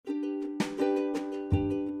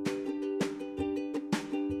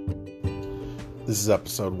This is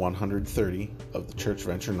episode 130 of the Church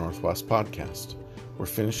Venture Northwest podcast. We're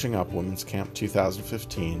finishing up Women's Camp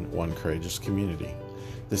 2015, One Courageous Community.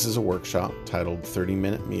 This is a workshop titled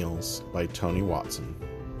 30-Minute Meals by Tony Watson.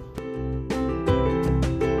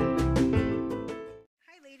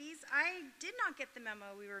 Hi ladies, I did not get the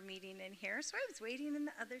memo we were meeting in here, so I was waiting in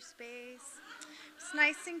the other space. It's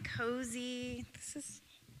nice and cozy.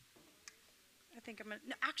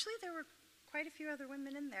 Actually there were quite a few other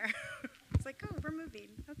women in there. It's like, oh, we're moving.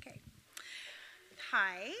 Okay.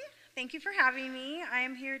 Hi, thank you for having me. I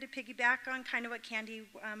am here to piggyback on kind of what Candy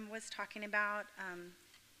was talking about,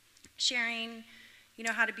 sharing,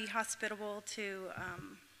 how to be hospitable to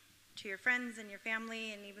your friends and your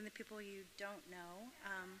family and even the people you don't know.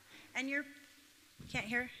 And you can't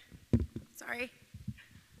hear? Sorry.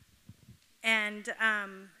 And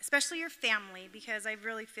especially your family, because I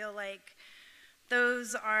really feel like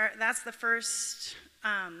that's the first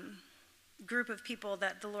group of people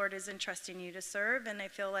that the Lord is entrusting you to serve, and I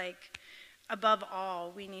feel like above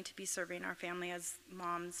all we need to be serving our family as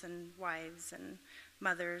moms and wives and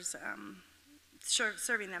mothers,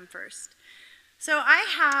 serving them first. So I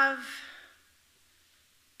have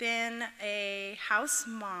been a house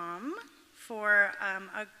mom for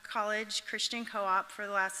a college Christian co-op for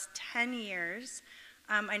the last 10 years.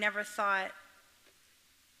 I never thought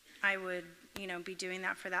I would be doing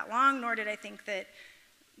that for that long, nor did I think that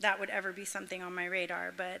that would ever be something on my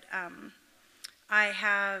radar. But I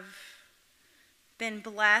have been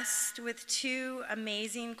blessed with two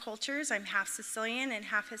amazing cultures. I'm half Sicilian and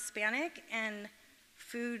half Hispanic, and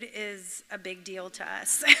food is a big deal to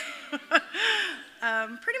us. Pretty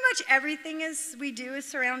much everything we do is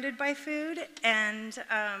surrounded by food, and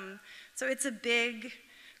so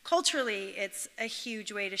culturally, it's a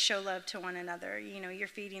huge way to show love to one another. You're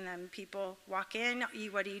feeding them. People walk in,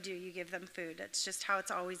 what do? You give them food. It's just how it's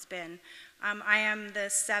always been. I am the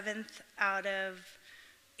 7th out of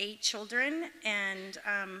 8 children, and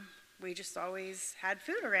we just always had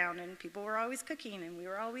food around, and people were always cooking, and we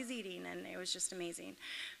were always eating, and it was just amazing.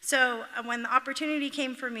 So when the opportunity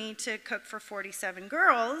came for me to cook for 47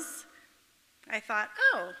 girls, I thought,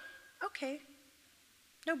 oh, okay.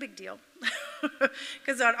 No big deal.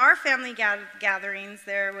 Because at our family gatherings,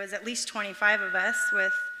 there was at least 25 of us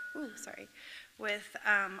with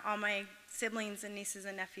all my siblings and nieces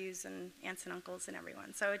and nephews and aunts and uncles and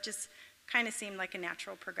everyone. So it just kind of seemed like a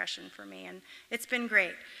natural progression for me, and it's been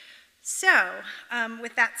great. So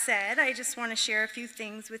with that said, I just want to share a few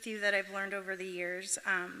things with you that I've learned over the years,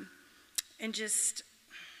 and just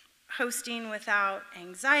hosting without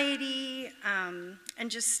anxiety,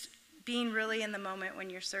 and just being really in the moment when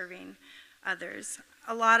you're serving others.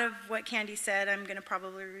 A lot of what Candy said I'm going to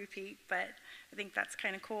probably repeat, but I think that's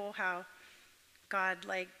kind of cool how God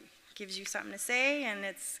gives you something to say, and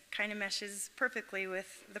it's kind of meshes perfectly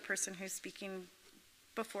with the person who's speaking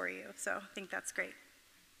before you. So I think that's great.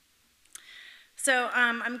 So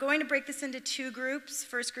I'm going to break this into 2 groups.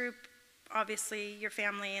 First group, obviously your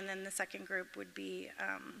family, and then the second group would be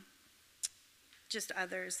just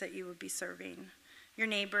others that you would be serving. Your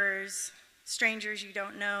neighbors, strangers you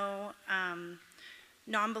don't know,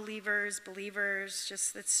 non-believers, believers,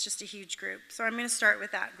 it's just a huge group. So I'm going to start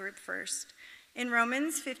with that group first. In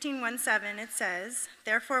Romans 15:1-7, it says,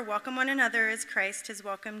 "Therefore welcome one another as Christ has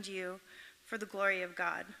welcomed you for the glory of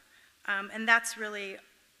God." And that's really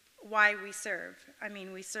why we serve. I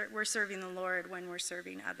mean, we're serving the Lord when we're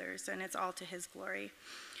serving others, and it's all to his glory.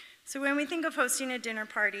 So when we think of hosting a dinner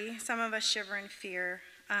party, some of us shiver in fear.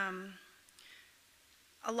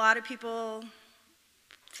 A lot of people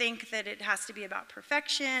think that it has to be about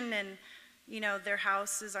perfection, and their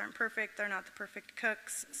houses aren't perfect, they're not the perfect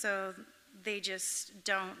cooks, so they just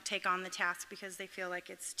don't take on the task because they feel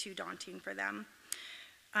like it's too daunting for them.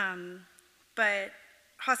 But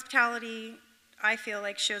hospitality, I feel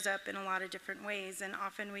like, shows up in a lot of different ways, and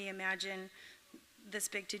often we imagine this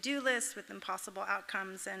big to-do list with impossible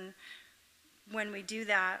outcomes, and when we do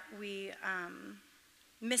that, we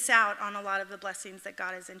miss out on a lot of the blessings that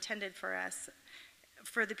God has intended for us,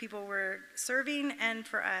 for the people we're serving, and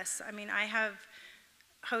for us. I mean, I have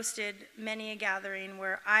hosted many a gathering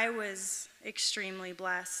where I was extremely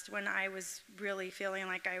blessed, when I was really feeling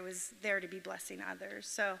like I was there to be blessing others.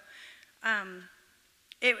 So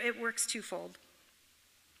it works twofold.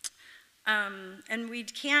 And we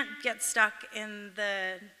can't get stuck in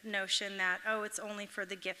the notion that, oh, it's only for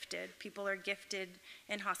the gifted. People are gifted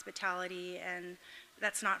in hospitality, and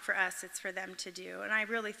that's not for us, it's for them to do. And I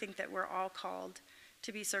really think that we're all called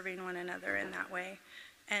to be serving one another in that way.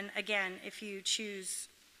 And again, if you choose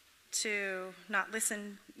to not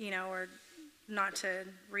listen, or not to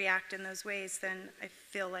react in those ways, then I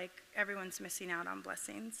feel like everyone's missing out on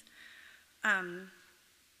blessings. I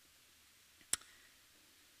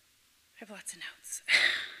have lots of notes.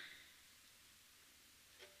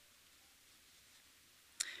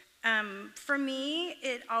 For me,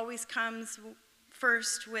 it always comes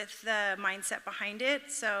first with the mindset behind it.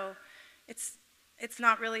 So it's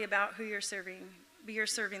not really about who you're serving, but you're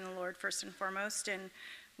serving the Lord first and foremost. And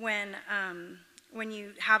when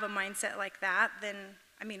you have a mindset like that, then,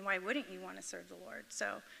 I mean, why wouldn't you want to serve the Lord?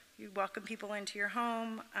 So you welcome people into your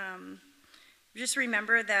home. Just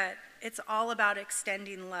remember that it's all about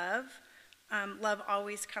extending love. Love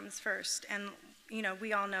always comes first. And, you know,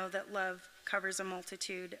 we all know that love covers a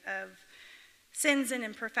multitude of sins and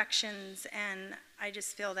imperfections. And I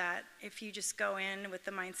just feel that if you just go in with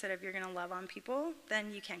the mindset of you're going to love on people,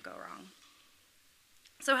 then you can't go wrong.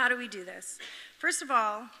 So how do we do this? First of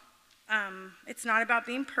all, it's not about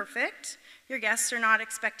being perfect. Your guests are not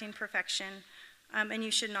expecting perfection, and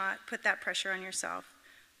you should not put that pressure on yourself.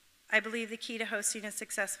 I believe the key to hosting a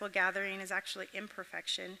successful gathering is actually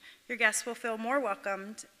imperfection. Your guests will feel more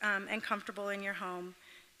welcomed and comfortable in your home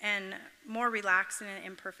and more relaxed in an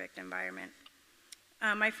imperfect environment.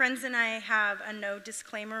 My friends and I have a no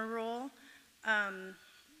disclaimer rule.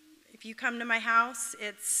 If you come to my house,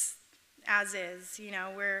 it's as is. You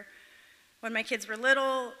know, when my kids were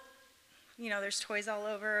little, you know, there's toys all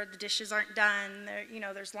over, the dishes aren't done, you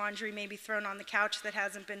know, there's laundry maybe thrown on the couch that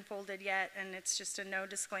hasn't been folded yet, and it's just a no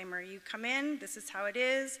disclaimer. You come in, this is how it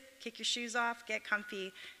is, kick your shoes off, get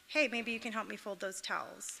comfy. Hey, maybe you can help me fold those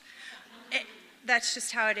towels. That's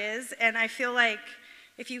just how it is, and I feel like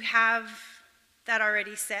if you have that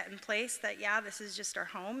already set in place, that yeah, this is just our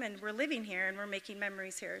home, and we're living here, and we're making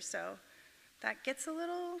memories here, so that gets a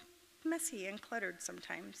little messy and cluttered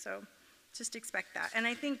sometimes, so just expect that. And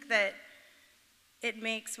I think that it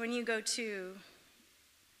makes, when you go to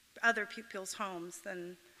other people's homes,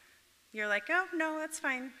 then you're like, oh, no, that's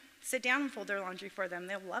fine. Sit down and fold their laundry for them.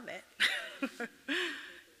 They'll love it.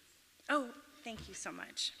 Oh, thank you so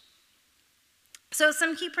much. So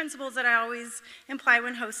some key principles that I always imply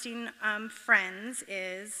when hosting friends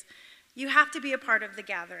is you have to be a part of the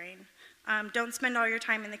gathering. Don't spend all your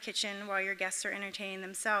time in the kitchen while your guests are entertaining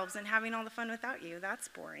themselves and having all the fun without you. That's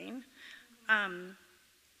boring.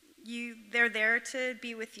 They're there to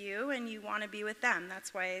be with you, and you want to be with them.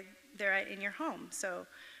 That's why they're in your home. So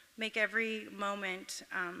make every moment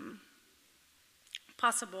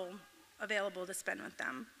possible available to spend with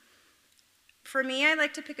them. For me, I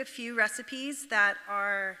like to pick a few recipes that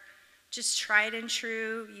are just tried and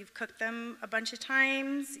true. You've cooked them a bunch of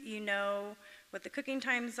times. You know what the cooking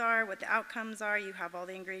times are, what the outcomes are. You have all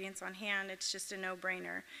the ingredients on hand. It's just a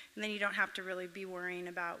no-brainer. And then you don't have to really be worrying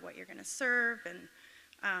about what you're going to serve. And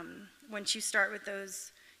once you start with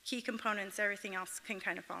those key components, everything else can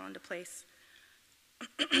kind of fall into place.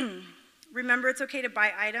 Remember, it's okay to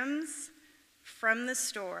buy items from the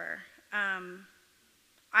store.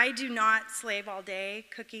 I do not slave all day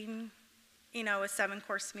cooking, you know, a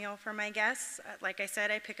 7-course meal for my guests. Like I said,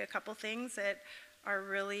 I pick a couple things that are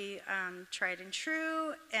really tried and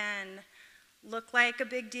true and look like a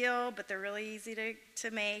big deal, but they're really easy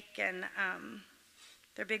to make, and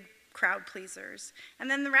they're big crowd pleasers. And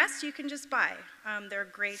then the rest you can just buy. They're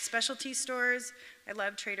great specialty stores. I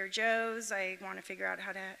love Trader Joe's. I want to figure out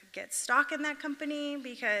how to get stock in that company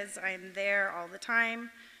because I'm there all the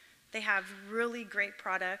time. They have really great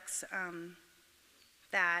products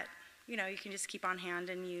that, you know, you can just keep on hand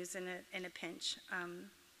and use in a pinch.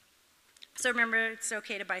 So remember, it's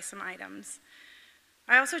okay to buy some items.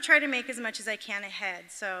 I also try to make as much as I can ahead.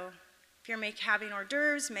 So if you're having hors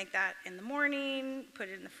d'oeuvres, make that in the morning, put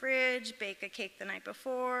it in the fridge, bake a cake the night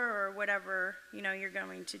before, or whatever, you know, you're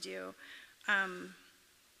going to do.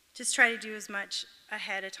 Just try to do as much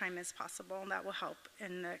ahead of time as possible, and that will help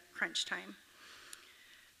in the crunch time.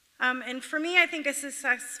 And for me, I think a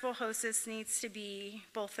successful hostess needs to be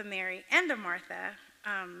both a Mary and a Martha.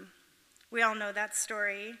 We all know that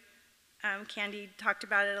story. Candy talked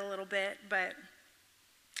about it a little bit, but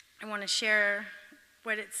I want to share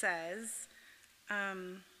what it says.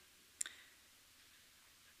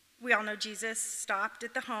 We all know Jesus stopped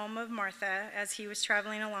at the home of Martha as he was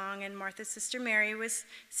traveling along, and Martha's sister Mary was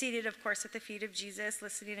seated, of course, at the feet of Jesus,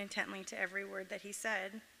 listening intently to every word that he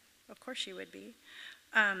said. Of course she would be.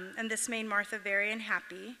 And this made Martha very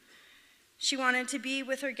unhappy. She wanted to be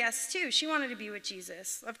with her guests too. She wanted to be with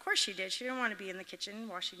Jesus. Of course she did. She didn't want to be in the kitchen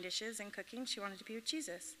washing dishes and cooking. She wanted to be with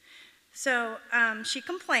Jesus. So she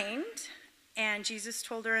complained, and Jesus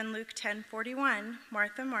told her in Luke 10:41,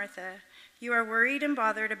 Martha, Martha, You are worried and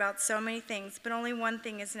bothered about so many things, but only one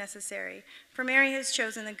thing is necessary. For Mary has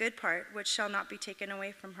chosen the good part, which shall not be taken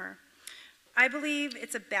away from her. I believe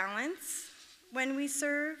it's a balance when we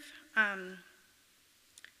serve,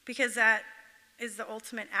 because that is the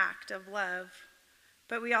ultimate act of love.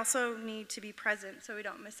 But we also need to be present so we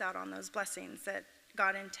don't miss out on those blessings that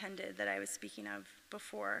God intended that I was speaking of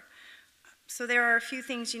before. So there are a few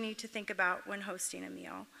things you need to think about when hosting a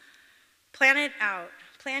meal. Plan it out.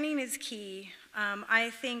 Planning is key.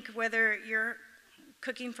 I think whether you're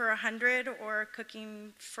cooking for 100 or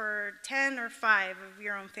cooking for 10 or 5 of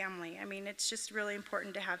your own family, I mean, it's just really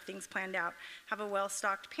important to have things planned out. Have a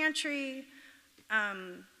well-stocked pantry.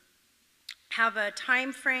 Have a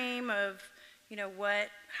time frame of,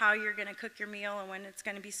 how you're going to cook your meal and when it's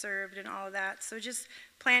going to be served and all of that. So just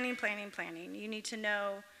planning. You need to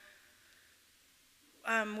know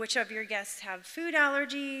which of your guests have food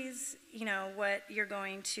allergies, what you're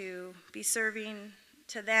going to be serving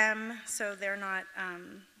to them so they're not,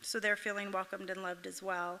 so they're feeling welcomed and loved as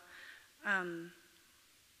well.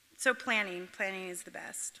 So planning is the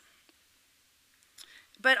best.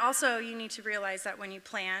 But also you need to realize that when you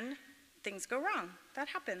plan, things go wrong. That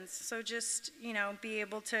happens. So just, be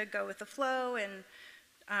able to go with the flow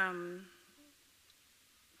and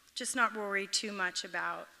just not worry too much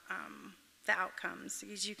about the outcomes,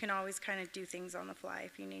 because you can always kind of do things on the fly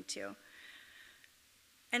if you need to.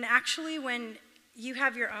 And actually, when you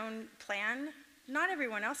have your own plan, not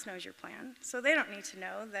everyone else knows your plan. So they don't need to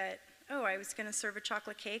know that, oh, I was going to serve a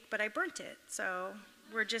chocolate cake, but I burnt it. So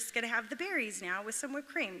we're just going to have the berries now with some whipped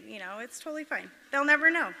cream. It's totally fine. They'll never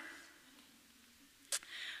know.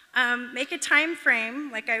 Make a time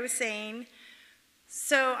frame, like I was saying.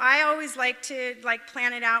 So I always like to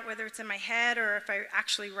plan it out, whether it's in my head or if I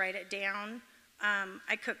actually write it down.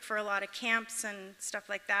 I cook for a lot of camps and stuff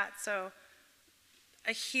like that, so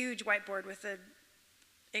a huge whiteboard with the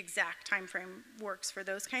exact time frame works for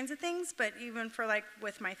those kinds of things. But even for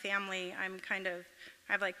with my family, I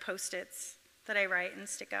have Post-its that I write and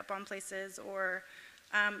stick up on places, or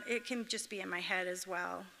it can just be in my head as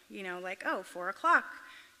well. 4 o'clock,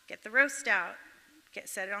 get the roast out.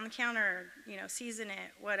 Set it on the counter, season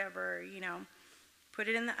it, whatever, put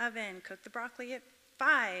it in the oven, cook the broccoli at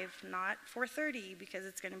 5, not 4:30, because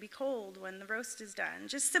it's going to be cold when the roast is done.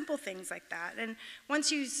 Just simple things like that. And once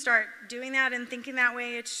you start doing that and thinking that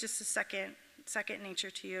way, it's just a second nature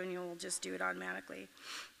to you, and you'll just do it automatically.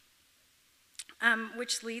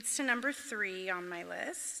 Which leads to number 3 on my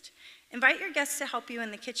list. Invite your guests to help you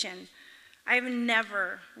in the kitchen. I've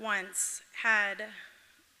never once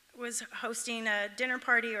was hosting a dinner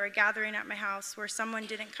party or a gathering at my house where someone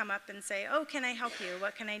didn't come up and say, oh, can I help you?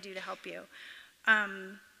 What can I do to help you?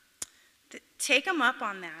 Take them up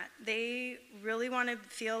on that. They really want to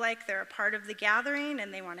feel like they're a part of the gathering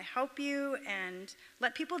and they want to help you, and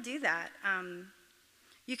let people do that.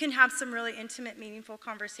 You can have some really intimate, meaningful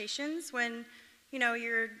conversations when,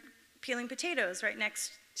 you're peeling potatoes right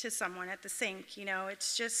next to someone at the sink.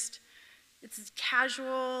 It's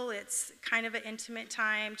casual, it's kind of an intimate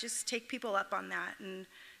time. Just take people up on that, and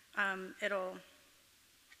it'll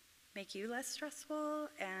make you less stressful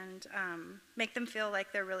and make them feel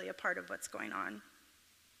like they're really a part of what's going on.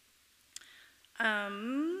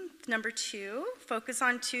 Number 2, focus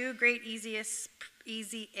on 2 great, easy-ish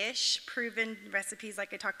proven recipes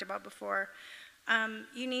like I talked about before.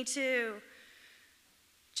 You need to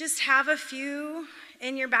just have a few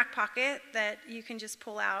in your back pocket that you can just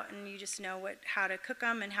pull out, and you just know how to cook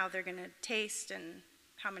them and how they're going to taste and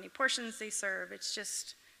how many portions they serve. It's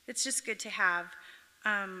just good to have.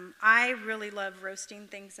 I really love roasting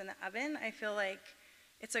things in the oven. I feel like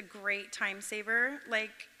it's a great time saver.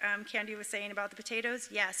 Like Candy was saying about the potatoes,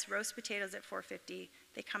 yes, roast potatoes at 450.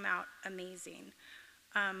 They come out amazing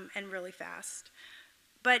and really fast.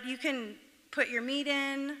 But you can put your meat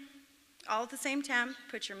in all at the same temp,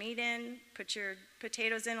 put your meat in, put your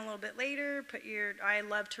potatoes in a little bit later, I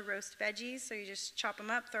love to roast veggies, so you just chop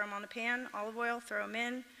them up, throw them on the pan, olive oil, throw them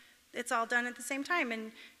in. It's all done at the same time,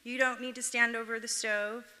 and you don't need to stand over the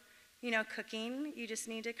stove, cooking. You just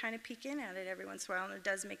need to kind of peek in at it every once in a while, and it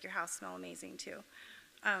does make your house smell amazing too.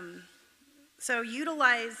 So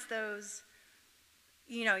utilize those,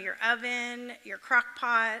 your oven, your crock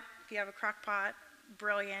pot. If you have a crock pot,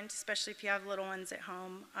 brilliant, especially if you have little ones at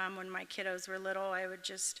home. When my kiddos were little, I would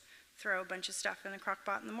just throw a bunch of stuff in the crock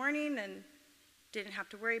pot in the morning and didn't have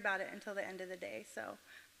to worry about it until the end of the day. So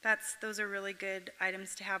those are really good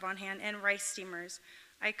items to have on hand. And rice steamers.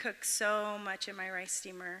 I cook so much in my rice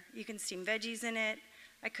steamer. You can steam veggies in it.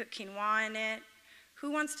 I cook quinoa in it. Who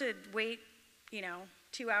wants to wait,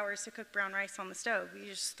 2 hours to cook brown rice on the stove. You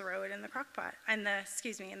just throw it in the crock pot, in the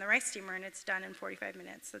rice steamer, and it's done in 45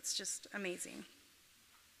 minutes. That's just amazing.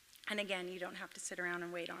 And again, you don't have to sit around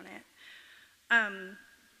and wait on it.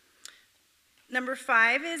 Number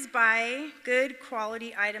 5 is buy good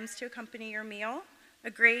quality items to accompany your meal. A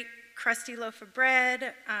great crusty loaf of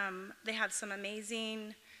bread. They have some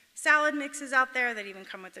amazing salad mixes out there that even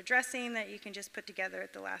come with a dressing that you can just put together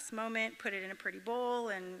at the last moment, put it in a pretty bowl,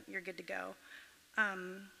 and you're good to go.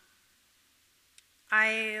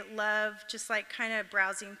 I love just like kind of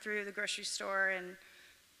browsing through the grocery store and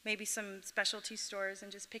maybe some specialty stores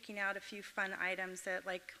and just picking out a few fun items that,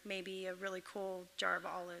 like maybe a really cool jar of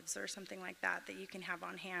olives or something like that that you can have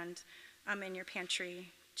on hand in your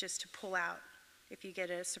pantry just to pull out if you get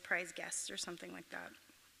a surprise guest or something like that.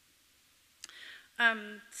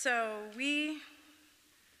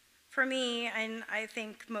 For me, and I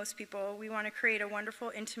think most people, we want to create a wonderful,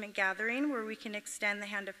 intimate gathering where we can extend the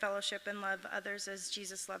hand of fellowship and love others as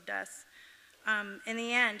Jesus loved us. In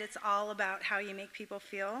the end, it's all about how you make people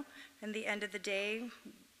feel. In the end of the day,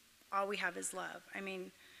 all we have is love. I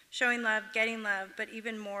mean, showing love, getting love, but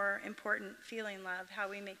even more important, feeling love, how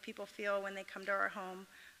we make people feel when they come to our home.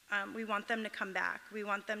 We want them to come back. We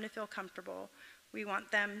want them to feel comfortable. We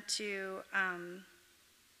want them to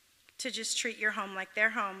just treat your home like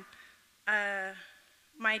their home.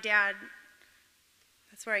 My dad,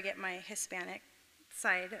 that's where I get my Hispanic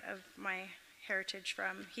side of my heritage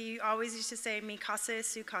from. He always used to say, mi casa es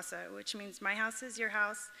su casa, which means my house is your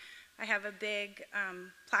house. I have a big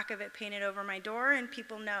plaque of it painted over my door, and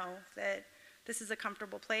people know that this is a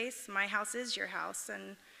comfortable place. My house is your house.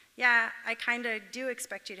 And yeah, I kind of do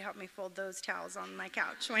expect you to help me fold those towels on my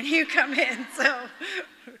couch when you come in. So,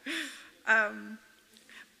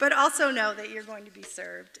 but also know that you're going to be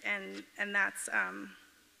served, and that's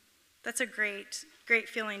a great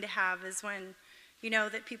feeling to have, is when you know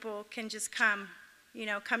that people can just come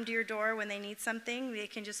to your door when they need something. They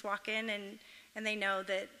can just walk in and they know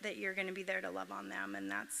that you're going to be there to love on them,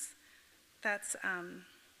 and that's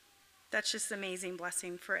just an amazing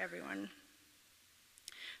blessing for everyone.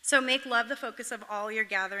 So make love the focus of all your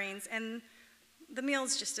gatherings, and the meal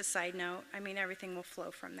is just a side note. I mean, everything will flow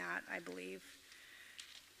from that, I believe.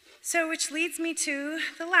 So, which leads me to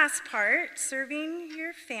the last part, serving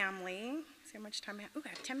your family. See how much time I have? Ooh, I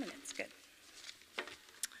have 10 minutes, good.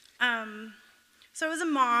 So as a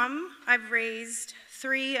mom, I've raised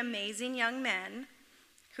 3 amazing young men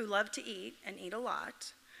who love to eat and eat a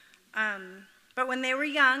lot. But when they were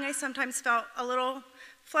young, I sometimes felt a little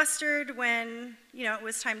flustered when, it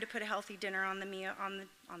was time to put a healthy dinner on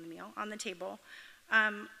the table.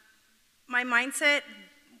 My mindset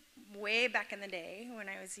way back in the day when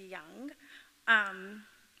I was young,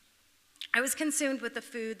 I was consumed with the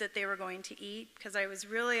food that they were going to eat, because I was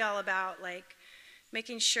really all about like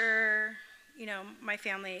making sure, my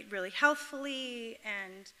family ate really healthfully,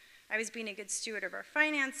 and I was being a good steward of our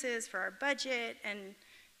finances, for our budget, and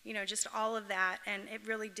just all of that. And it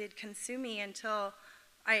really did consume me until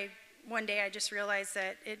one day I just realized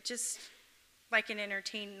that it just, like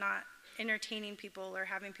not entertaining people or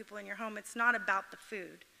having people in your home, it's not about the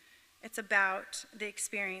food. It's about the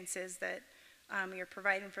experiences that you're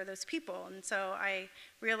providing for those people. And so I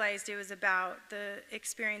realized it was about the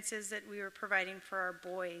experiences that we were providing for our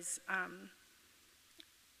boys,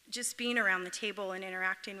 just being around the table and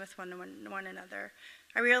interacting with one another.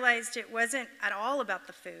 I realized it wasn't at all about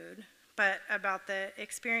the food, but about the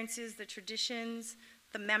experiences, the traditions,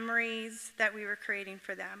 the memories that we were creating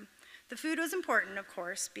for them. The food was important, of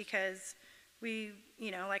course, because we,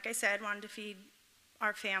 like I said, wanted to feed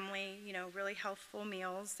our family, really healthful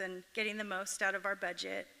meals and getting the most out of our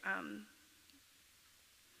budget.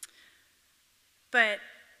 But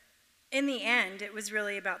in the end, it was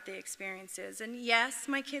really about the experiences. And yes,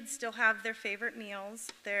 my kids still have their favorite meals.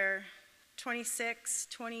 They're 26,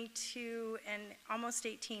 22, and almost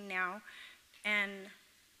 18 now. And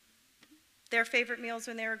their favorite meals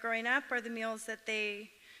when they were growing up are the meals that they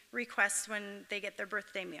request when they get their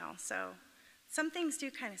birthday meal. So some things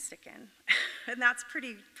do kind of stick in. And that's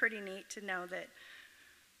pretty neat to know that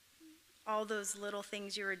all those little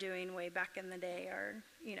things you were doing way back in the day are,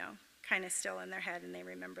 kind of still in their head, and they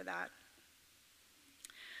remember that.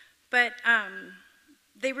 But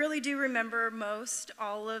they really do remember most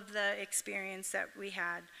all of the experience that we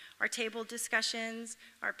had. Our table discussions,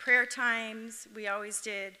 our prayer times. We always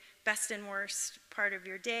did best and worst part of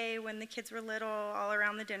your day when the kids were little, all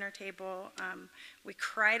around the dinner table. We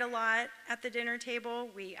cried a lot at the dinner table.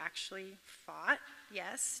 We actually fought,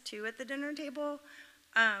 yes, too, at the dinner table.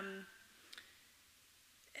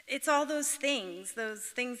 It's all those things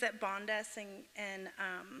that bond us and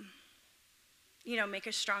make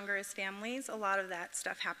us stronger as families, a lot of that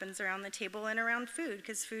stuff happens around the table and around food,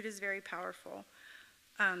 because food is very powerful.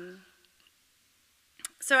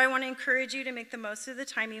 So I want to encourage you to make the most of the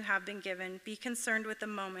time you have been given. Be concerned with the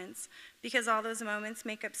moments, because all those moments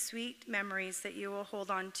make up sweet memories that you will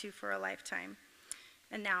hold on to for a lifetime.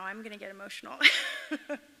 And now I'm going to get emotional.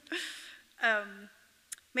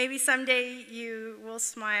 Maybe someday you will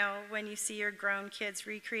smile when you see your grown kids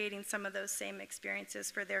recreating some of those same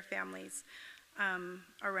experiences for their families,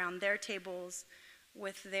 around their tables,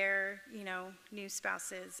 with their, new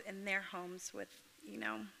spouses, in their homes with,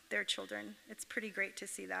 their children. It's pretty great to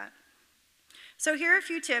see that. So here are a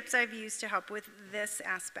few tips I've used to help with this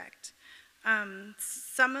aspect.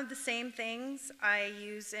 Some of the same things I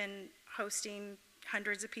use in hosting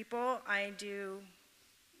hundreds of people, I do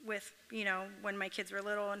with, when my kids were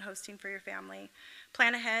little and hosting for your family.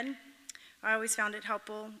 Plan ahead. I always found it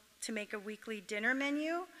helpful to make a weekly dinner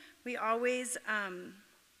menu. We always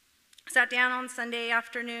sat down on Sunday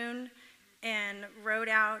afternoon and wrote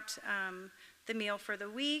out the meal for the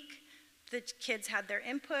week. The kids had their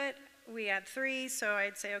input. We had 3, so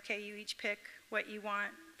I'd say, okay, you each pick what you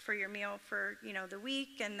want for your meal for, the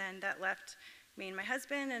week, and then that left me and my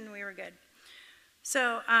husband, and we were good.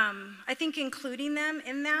 So I think including them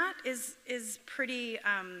in that is pretty,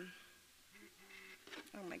 oh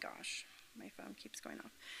my gosh, my phone keeps going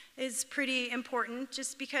off, is pretty important,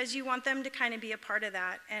 just because you want them to kind of be a part of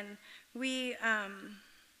that. And we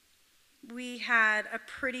had a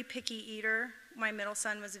pretty picky eater. My middle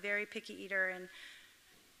son was a very picky eater, and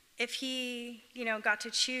if he, got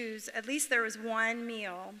to choose, at least there was one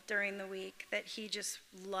meal during the week that he just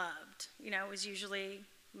loved. It was usually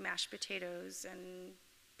mashed potatoes and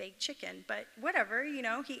baked chicken, but whatever,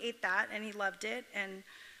 he ate that and he loved it, and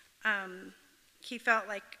he felt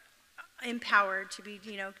like empowered to be,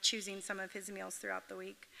 choosing some of his meals throughout the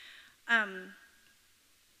week.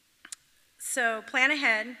 So plan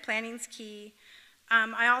ahead. Planning's key.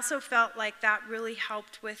 I also felt like that really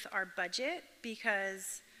helped with our budget,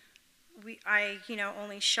 because I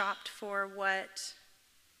only shopped for what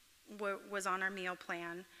was on our meal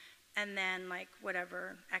plan, and then like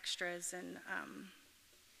whatever extras and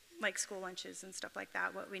like school lunches and stuff like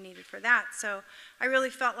that, what we needed for that. So I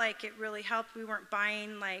really felt like it really helped. We weren't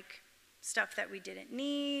buying like stuff that we didn't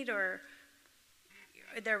need, or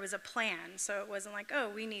there was a plan. So it wasn't like,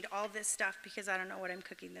 oh, we need all this stuff because I don't know what I'm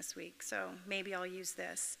cooking this week, so maybe I'll use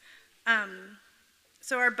this.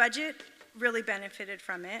 So our budget really benefited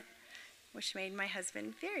from it, which made my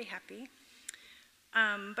husband very happy.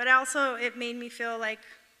 But also it made me feel like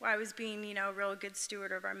I was being, a real good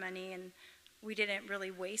steward of our money, and we didn't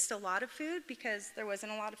really waste a lot of food because there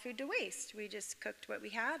wasn't a lot of food to waste. We just cooked what we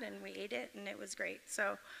had and we ate it, and it was great.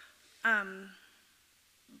 So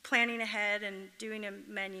planning ahead and doing a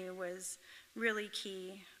menu was really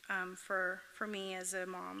key for me as a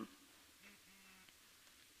mom.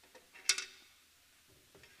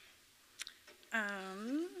 A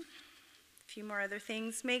few more other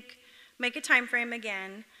things. Make a time frame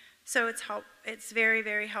again. So it's very,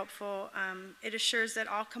 very helpful. It assures that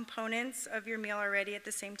all components of your meal are ready at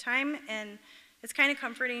the same time, and it's kind of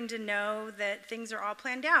comforting to know that things are all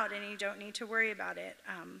planned out and you don't need to worry about it.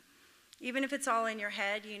 Even if it's all in your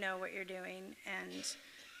head, you know what you're doing.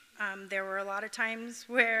 And there were a lot of times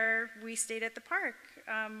where we stayed at the park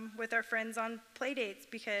with our friends on play dates,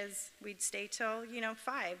 because we'd stay till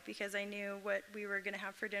 5, because I knew what we were going to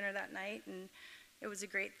have for dinner that night, and it was a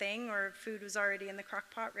great thing, or food was already in the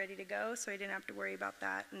crock pot ready to go, so I didn't have to worry about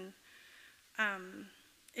that. And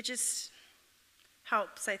it just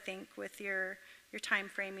helps, I think, with your time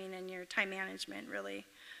framing and your time management, really.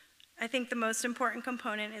 I think the most important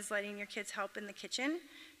component is letting your kids help in the kitchen.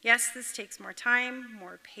 Yes, this takes more time,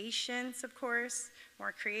 more patience, of course,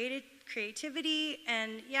 more creativity,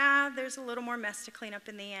 and yeah, there's a little more mess to clean up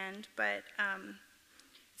in the end, but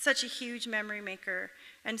such a huge memory maker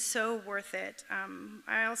and so worth it.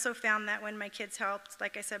 I also found that when my kids helped,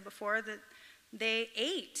 like I said before, that they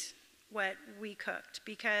ate what we cooked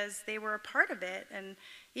because they were a part of it. And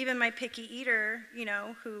even my picky eater,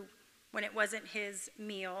 who, when it wasn't his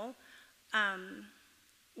meal,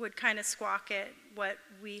 would kind of squawk at what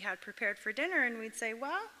we had prepared for dinner, and we'd say,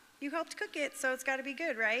 well, you helped cook it, so it's got to be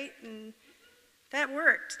good, right? And that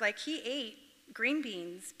worked. Like, he ate green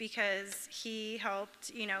beans because he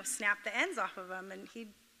helped, snap the ends off of them, and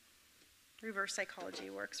reverse psychology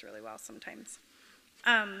works really well sometimes.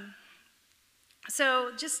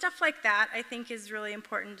 So just stuff like that, I think, is really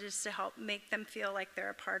important, just to help make them feel like they're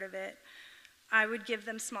a part of it. I would give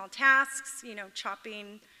them small tasks,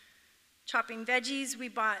 chopping veggies. We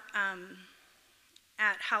bought,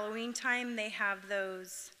 at Halloween time, they have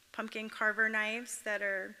those pumpkin carver knives that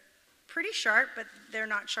are pretty sharp, but they're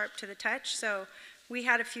not sharp to the touch. So we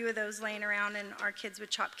had a few of those laying around, and our kids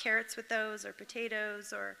would chop carrots with those or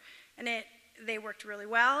potatoes, they worked really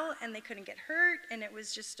well, and they couldn't get hurt, and it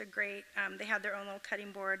was just a great, they had their own little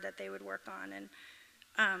cutting board that they would work on. And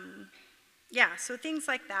yeah, so things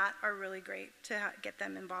like that are really great to get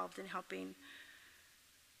them involved in helping.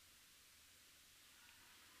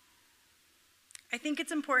 I think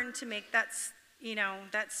it's important to make that,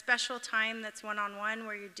 that special time that's one-on-one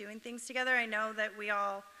where you're doing things together. I know that we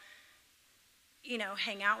all,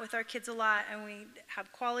 hang out with our kids a lot and we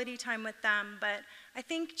have quality time with them, but I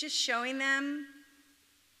think just showing them,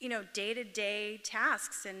 day-to-day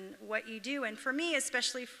tasks and what you do. And for me,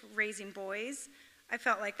 especially raising boys, I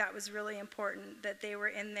felt like that was really important, that they were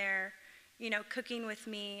in there, cooking with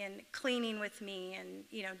me and cleaning with me and,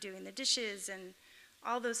 doing the dishes and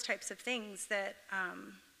all those types of things that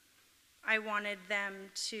I wanted them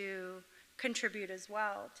to contribute as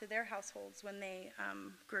well to their households when they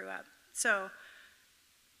grew up. So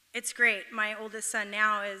it's great. My oldest son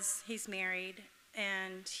now he's married,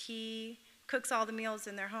 and he cooks all the meals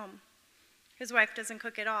in their home. His wife doesn't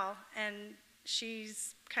cook at all, and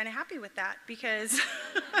she's kind of happy with that because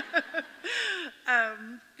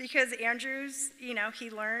Andrew's, he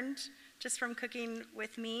learned just from cooking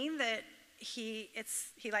with me that he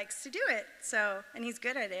likes to do it. So, and he's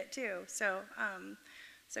good at it too.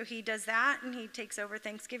 So he does that, and he takes over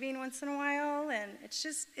Thanksgiving once in a while, and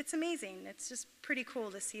it's amazing. It's just pretty cool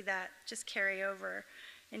to see that just carry over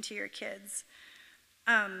into your kids.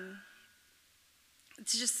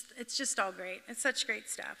 It's just all great. It's such great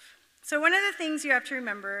stuff. So one of the things you have to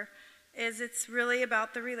remember is it's really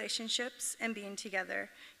about the relationships and being together.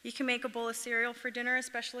 You can make a bowl of cereal for dinner, a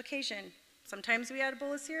special occasion. Sometimes we had a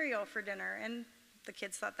bowl of cereal for dinner, and the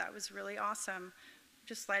kids thought that was really awesome.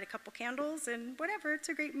 Just light a couple candles and whatever, it's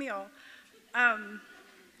a great meal.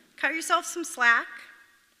 Cut yourself some slack.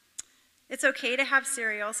 It's okay to have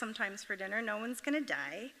cereal sometimes for dinner. No one's gonna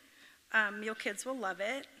die. Your kids will love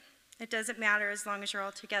it. It doesn't matter as long as you're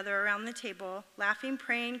all together around the table, laughing,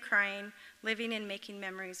 praying, crying, living and making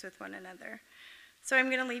memories with one another. So I'm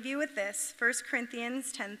gonna leave you with this. 1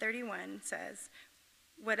 Corinthians 10:31 says,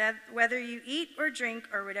 whether you eat or drink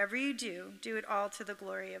or whatever you do, do it all to the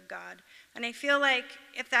glory of God. And I feel like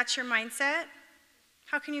if that's your mindset,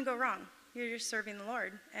 how can you go wrong? You're just serving the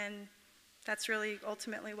Lord. And that's really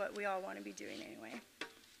ultimately what we all want to be doing anyway.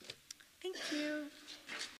 Thank you.